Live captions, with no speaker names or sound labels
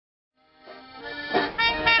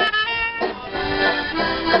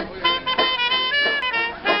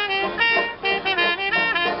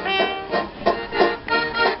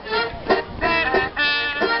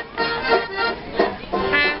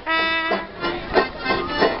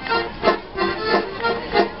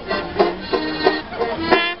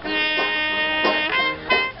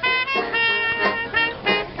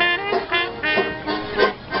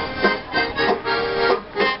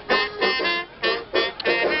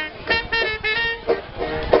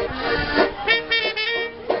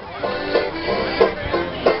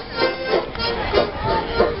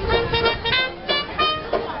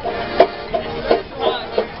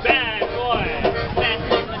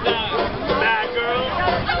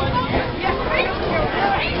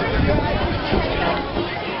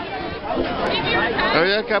O,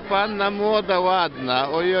 jaka panna młoda, ładna,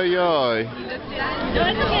 ojojoj.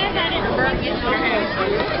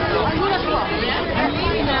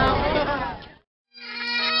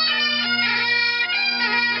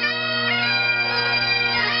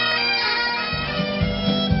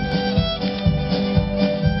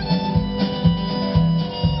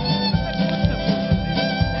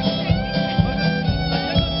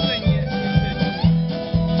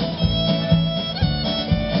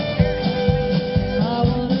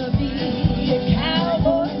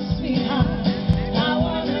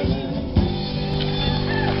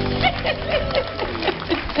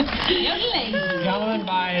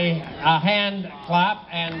 A hand clap,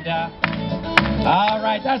 and all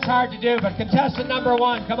right, that's hard to do, but contestant number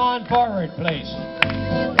 1, come on forward, please,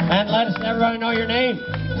 and let everyone know your name.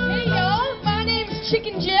 Hey y'all, my name's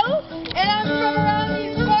Chicken Jill, and I'm from around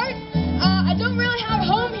these parts. I don't really have a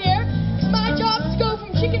home here, because my job is to go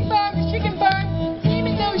from chicken farm to chicken farm,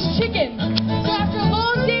 taming those chickens. So after a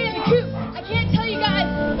long day in the coop, I can't tell you guys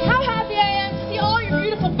how happy I am to see all your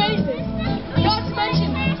beautiful faces. Not to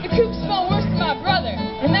mention, the coop smell worse than my brother,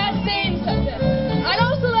 and that's saying something. I'd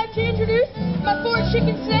also like to introduce my 4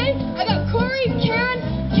 chickens today. I got Corey, Karen,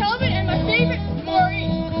 Kelvin, and my favorite,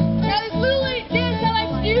 Maurice. Now this little dance I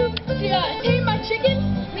like to do to tame my chickens,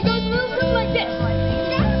 and it goes a little something like this.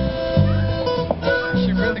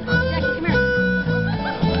 She really good. Come here.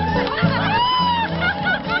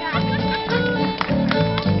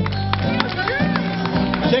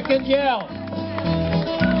 Chicken Jill.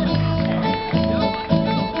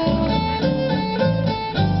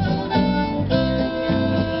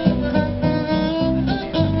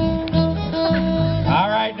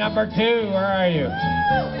 Number 2, where are you?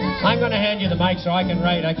 I'm going to hand you the mic so I can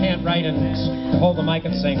write. I can't write and hold the mic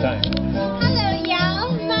at the same time. Hello,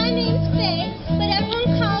 y'all. My name's Faye, but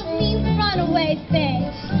everyone calls me Runaway Faye.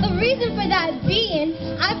 The reason for that being,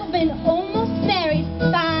 I've been almost married 5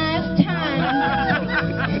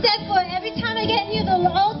 times. Except for every time I get near the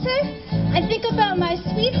altar, I think about my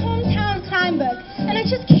sweet hometown, Kleinburg, and I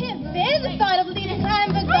just can't bear the thought of leaving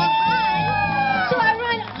Kleinburg behind, so I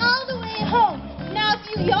run all the way home. Now, if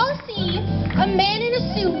y'all see a man in a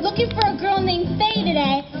suit looking for a girl named Faye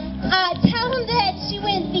today, tell him that she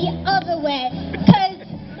went the other way. Because,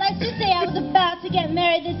 let's just say I was about to get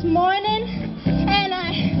married this morning, and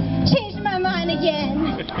I changed my mind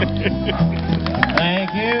again.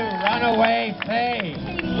 Thank you, Runaway Faye.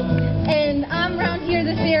 And I'm around here,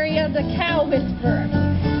 this area, the cow whisperer.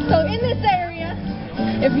 So in this area,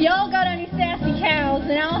 if y'all got any sassy cows,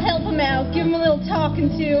 then I'll help them out, give them a little talking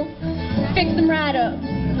to, fix them right up.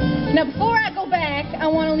 Now before I go back, I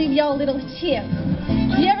want to leave y'all a little tip.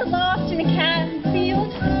 If you ever lost in a cotton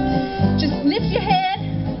field, just lift your head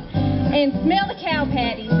and smell the cow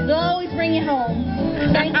patties. It'll always bring you home.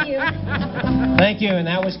 Thank you. Thank you, and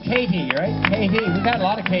that was Katie, right? Katie, we've had a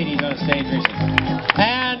lot of Katies on stage recently.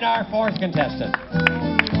 And our 4th contestant.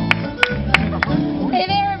 Hey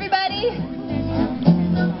there, everybody.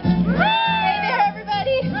 Hey there,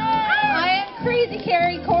 everybody. I am Crazy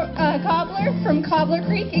Carrie Cobbler from Cobbler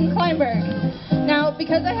Creek in Kleinburg. Now,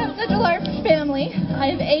 because I have such a large family, I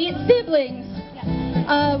have 8 siblings.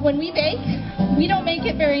 When we bake, we don't make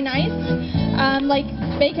it very nice, like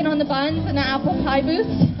bacon on the buns and the apple pie booth.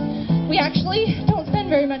 We actually don't spend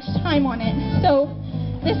very much time on it. So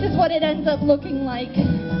this is what it ends up looking like.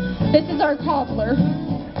 This is our cobbler. Do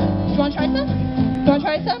you want to try some? Do you want to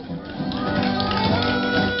try some?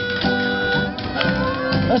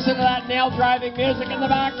 Listen to that nail-driving music in the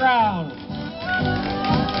background.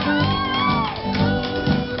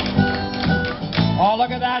 Oh,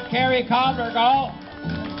 look at that Carrie Cobbler go.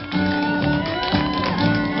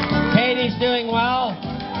 Katie's doing well.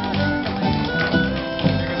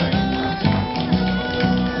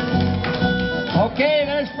 Okay,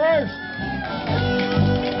 there's first.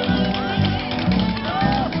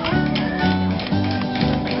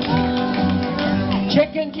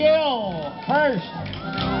 Chicken Jill, first.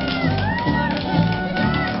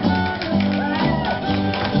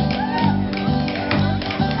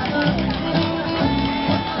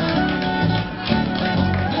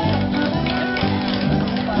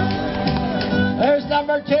 There's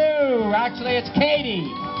number 2. Actually, it's Katie.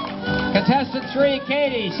 Contestant 3,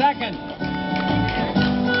 Katie, second.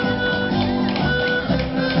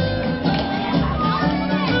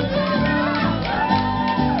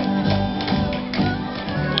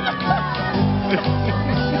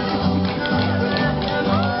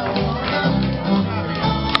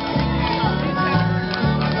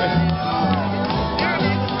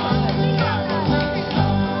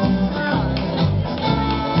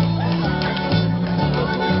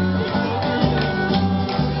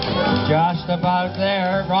 about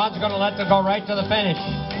there. Ron's going to let them go right to the finish.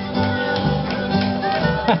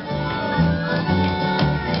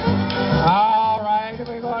 All right, here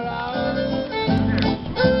we go now.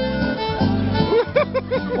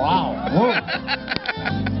 Wow. Whoa.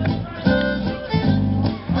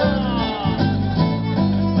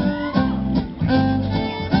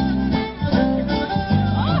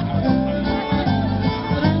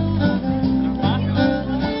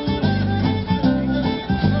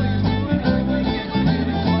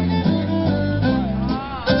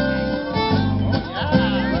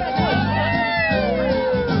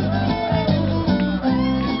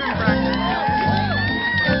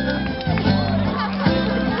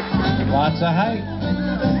 Lots of height.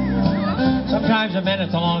 Sometimes a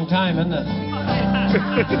minute's a long time, isn't it?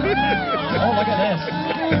 Oh, look at this.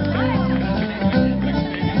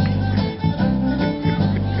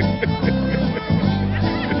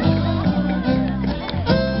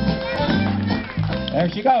 There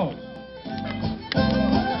she goes.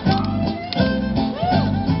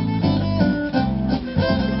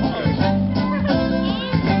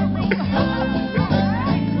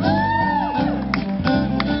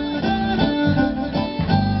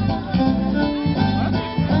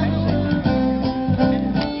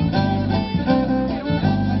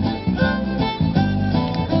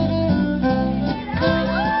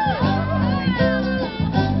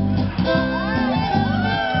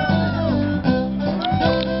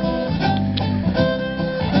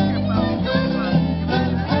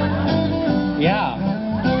 Yeah,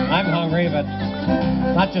 I'm hungry, but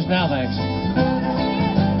not just now, thanks.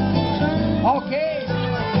 Okay.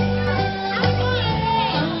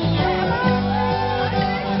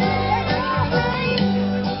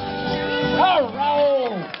 Oh,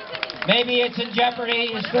 maybe it's in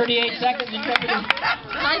jeopardy. It's 38 seconds in jeopardy.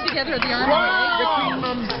 Tied together at the arm.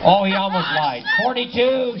 Wow. Oh, he almost lied.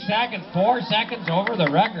 42 seconds, 4 seconds over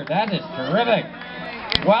the record. That is terrific.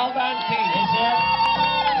 Well done, Pete. Is it?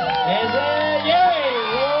 Is it? Yay!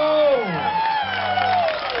 Whoa!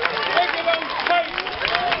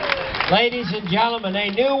 Ladies and gentlemen, a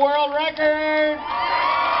new world record!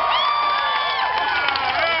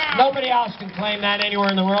 Nobody else can claim that anywhere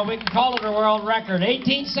in the world. We can call it a world record.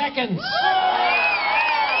 18 seconds.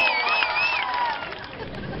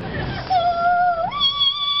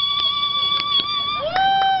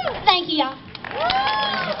 Thank you.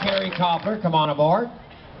 Terry Koppler, come on aboard.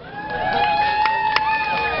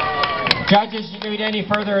 Judges, you need any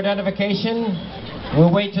further identification?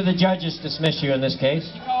 We'll wait till the judges dismiss you in this case.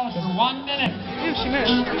 She goes for 1 minute. Yeah, she missed.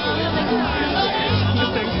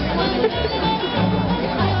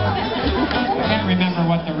 I can't remember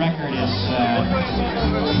what the record is.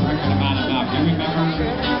 Record amount enough. Do you remember?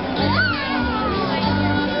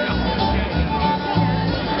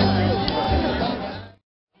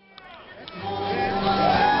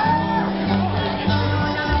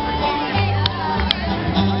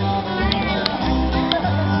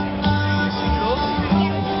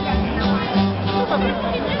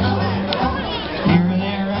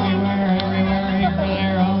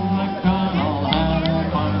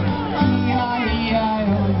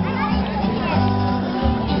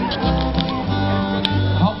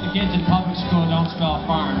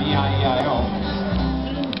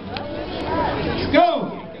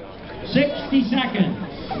 Go! 60 seconds.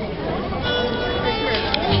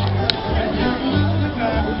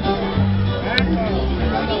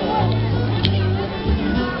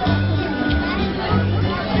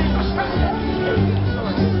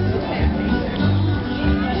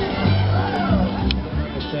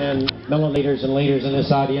 And milliliters and liters in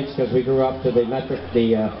this audience because we grew up to the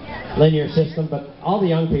linear system, but all the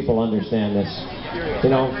young people understand this. You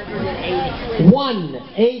know,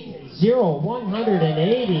 180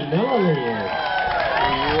 milliliters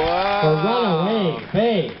for Runaway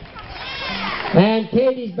Babe. And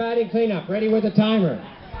Katie's batting cleanup, ready with the timer.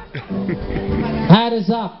 Hat is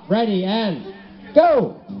up, ready, and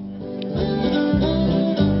go!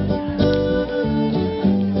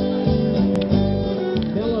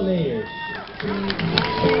 Milliliters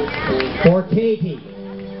for Katie.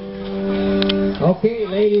 Okay,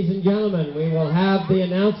 ladies and gentlemen, we will have the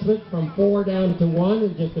announcement from 4 down to 1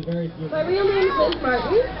 in just a very few minutes. My real name is Liz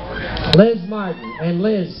Martin. Liz Martin. And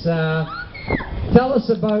Liz, tell us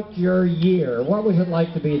about your year. What was it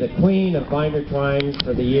like to be the queen of Binder Twine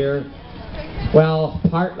for the year? Well,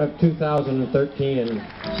 part of 2013, and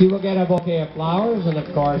she will get a bouquet of flowers and,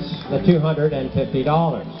 of course, the $250.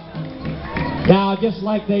 Now, just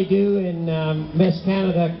like they do in Miss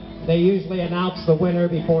Canada they usually announce the winner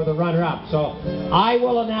before the runner-up. So I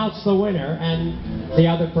will announce the winner, and the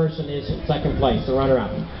other person is in second place, the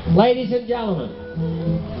runner-up. Ladies and gentlemen,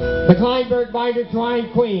 the Kleinburg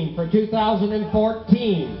BiderTwine Queen for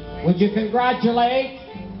 2014. Would you congratulate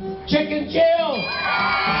Chicken Jill?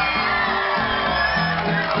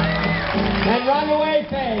 And Runaway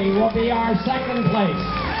Faye will be our second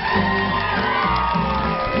place.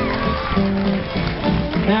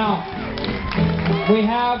 Now, we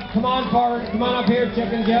have, come on forward, come on up here,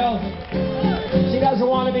 Chicken Jill. She doesn't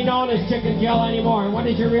want to be known as Chicken Jill anymore. What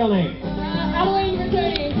is your real name? Adeline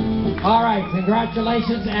Mercedes. All right,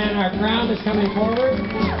 congratulations, and our crown is coming forward.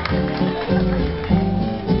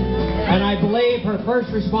 And I believe her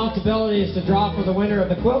first responsibility is to draw for the winner of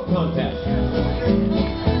the quilt contest,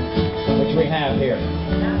 which we have here.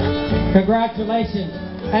 Congratulations.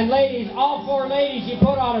 And ladies, all four ladies, you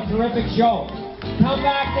put on a terrific show. Come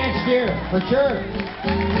back next year, for sure.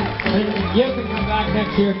 And you can come back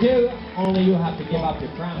next year too, only you have to give up your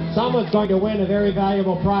crown. Someone's going to win a very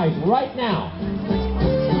valuable prize right now.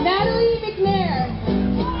 Natalie McNair.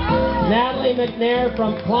 Natalie McNair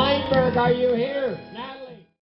from Kleinburg, are you here?